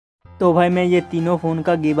तो भाई मैं ये तीनों फ़ोन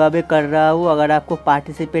का गिव अवे कर रहा हूँ। अगर आपको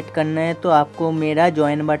पार्टिसिपेट करना है तो आपको मेरा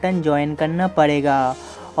ज्वाइन बटन ज्वाइन करना पड़ेगा।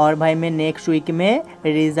 और भाई मैं नेक्स्ट वीक में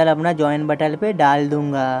रिज़ल्ट अपना ज्वाइन बटन पे डाल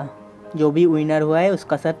दूँगा। जो भी विनर हुआ है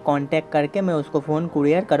उसका साथ कांटेक्ट करके मैं उसको फ़ोन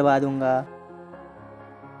कुरियर करवा दूँगा।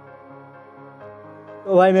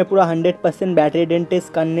 तो भाई मैं पूरा 100% बैटरी ड्रेन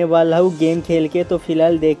टेस्ट करने वाला हूँ गेम खेल के। तो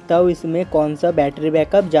फिलहाल देखता हूँ इसमें कौन सा बैटरी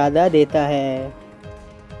बैकअप ज़्यादा देता है।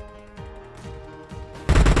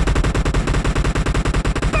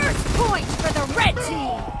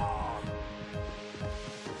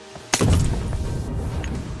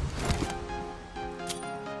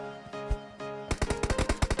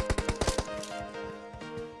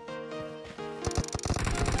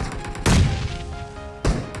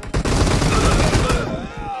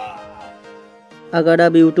 अगर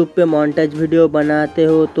आप YouTube पे मोंटेज वीडियो बनाते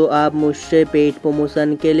हो तो आप मुझसे पेड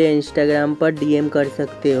प्रमोशन के लिए इंस्टाग्राम पर DM कर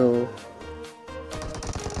सकते हो।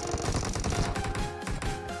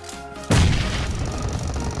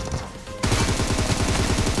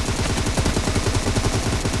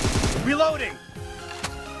 Reloading.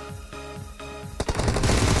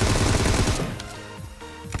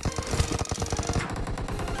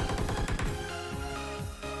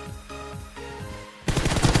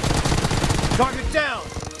 Target down.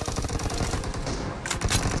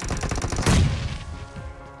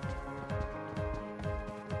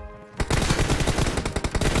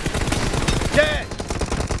 Dead.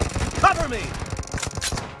 Cover me.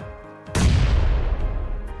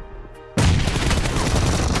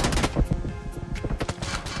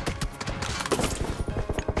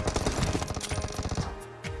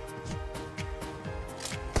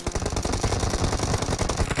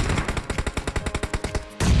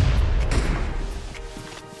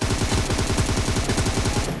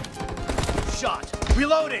 Shot.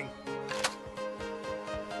 Reloading.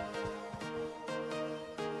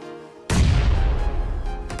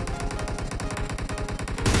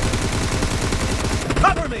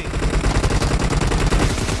 Cover me.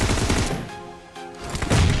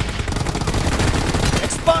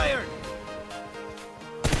 Expired.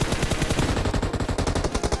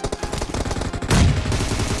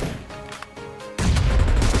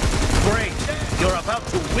 Great. You're about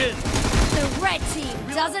to win. The red team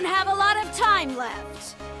doesn't have a lot of time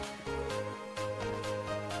left.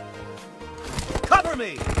 Cover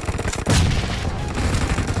me.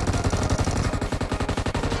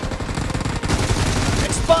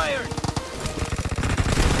 Expired.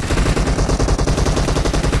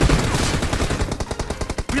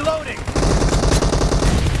 Reloading.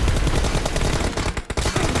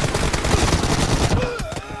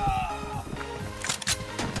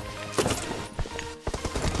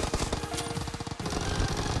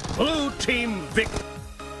 Blue team victory.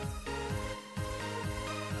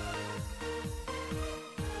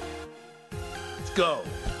 Let's go.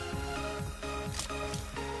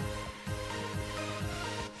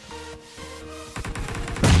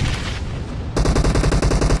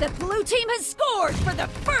 The blue team has scored for the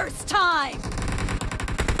first time.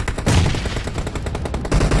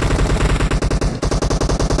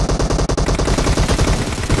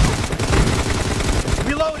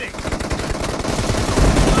 Reloading.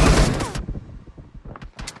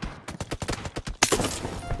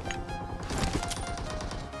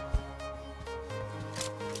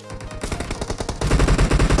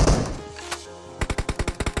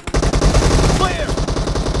 Clear.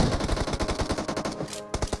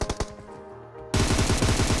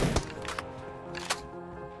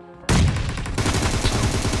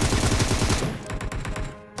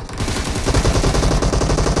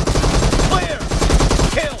 Clear.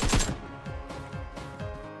 Kill.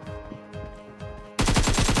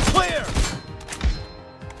 Clear.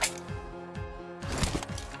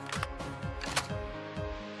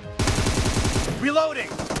 Reloading.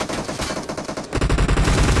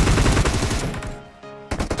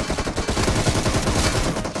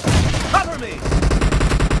 Cover me.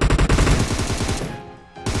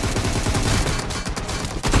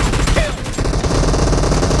 Kill.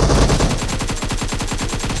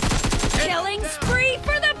 Killing spree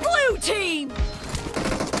for the blue team.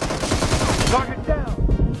 Target down.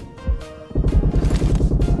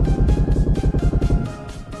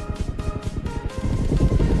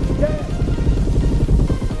 Dead.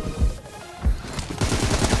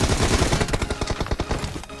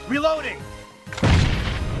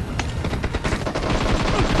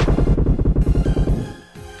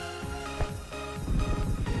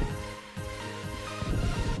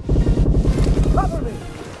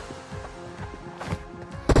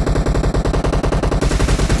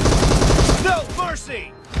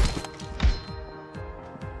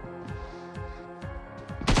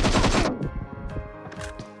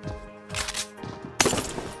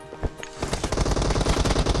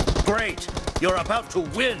 Great! You're about to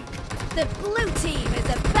win! The blue team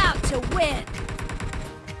is about to win.